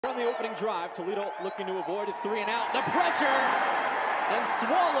On the opening drive, Toledo looking to avoid a 3 and out. The pressure and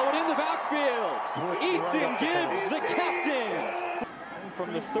swallowed in the backfield. Ethan Gibbs, the captain,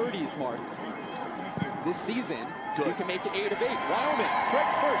 from the 30s mark. This season, you can make it 8 of 8. Wyoming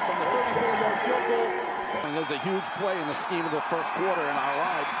strikes first on the 34-yard field goal. And there's a huge play in the scheme of the first quarter in our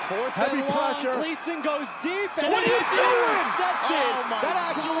lives. Fourth Heavy and long. pressure. Gleason goes deep. And What are you doing? Intercepted. Oh my that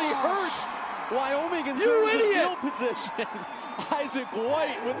actually gosh. hurts Wyoming in You terms idiot. of field position. Isaac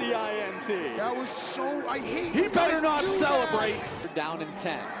White with the INT. That was so, I hate He better not celebrate. That. Down in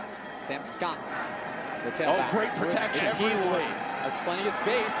 10. Sam Scott. The Oh, great protection. Healy has plenty of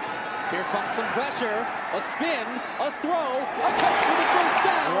space. Here comes some pressure. A spin, a throw, a catch for the first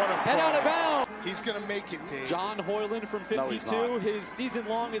down, and out of bounds. He's going to make it, Dave. John Hoyland from 52. No, his season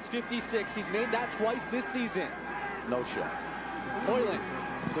long is 56. He's made that twice this season. No shot. Hoyland,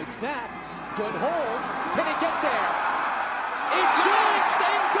 good snap, good hold. Can it get there? It jumps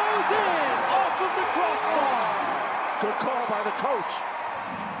and goes in off of the crossbar. Good call by the coach.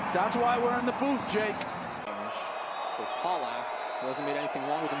 That's why we're in the booth, Jake. For Pollack, who hasn't made anything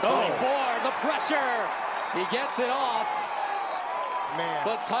wrong with him. No. 34, the pressure. He gets it off. Man.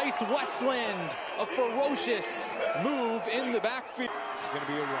 But Tice Westland, a ferocious move in the backfield. It's going to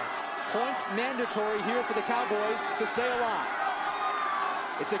be a run. Points mandatory here for the Cowboys to stay alive.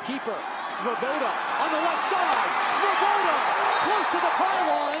 It's a keeper. Svoboda on the left side. Svoboda close to the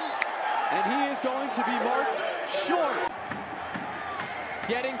pylon. And he is going to be marked short.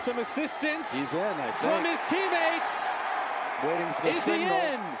 Getting some assistance. He's in, I think. From his teammates. Waiting for the Is signal.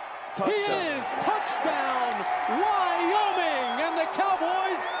 he in? Touchdown. He is. Touchdown, Wyoming. And the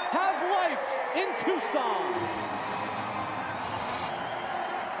Cowboys have life in Tucson.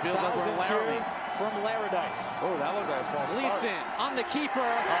 Feels like we're in Laramie. From Laradice. Oh, that looked like a false start. Gleason on the keeper.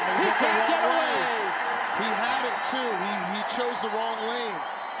 he He hit the can't get wrong away. He had it, too. He chose the wrong lane.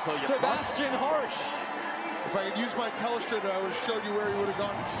 So you Sebastian Harsh. If I had used my telestrator, I would have showed you where he would have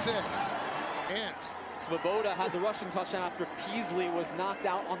gotten 6. And Svoboda had the rushing touchdown after Peasley was knocked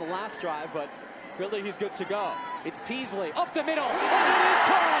out on the last drive, but clearly he's good to go. It's Peasley up the middle, and it is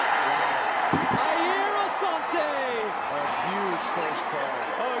caught! Ayer Asante! a huge first play.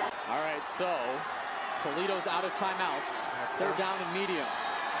 All right, so Toledo's out of timeouts. Third down and medium.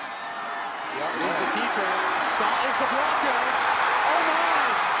 Here's the keeper. Scott is the blocker. Oh my!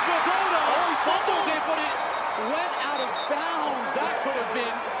 Svoboda! Oh, he fumbled it, but it went out of bounds. That could have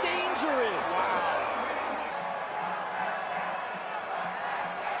been dangerous. Wow.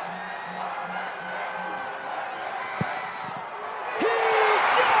 He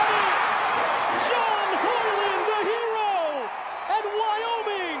got it! John Hoyland, the hero! And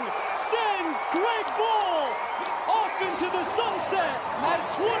Wyoming sends Greg Ball off into the sunset as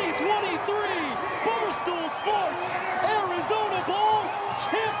 2023 Barstool Sports Arizona Bowl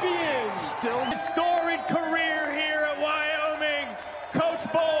champions. Still storied career.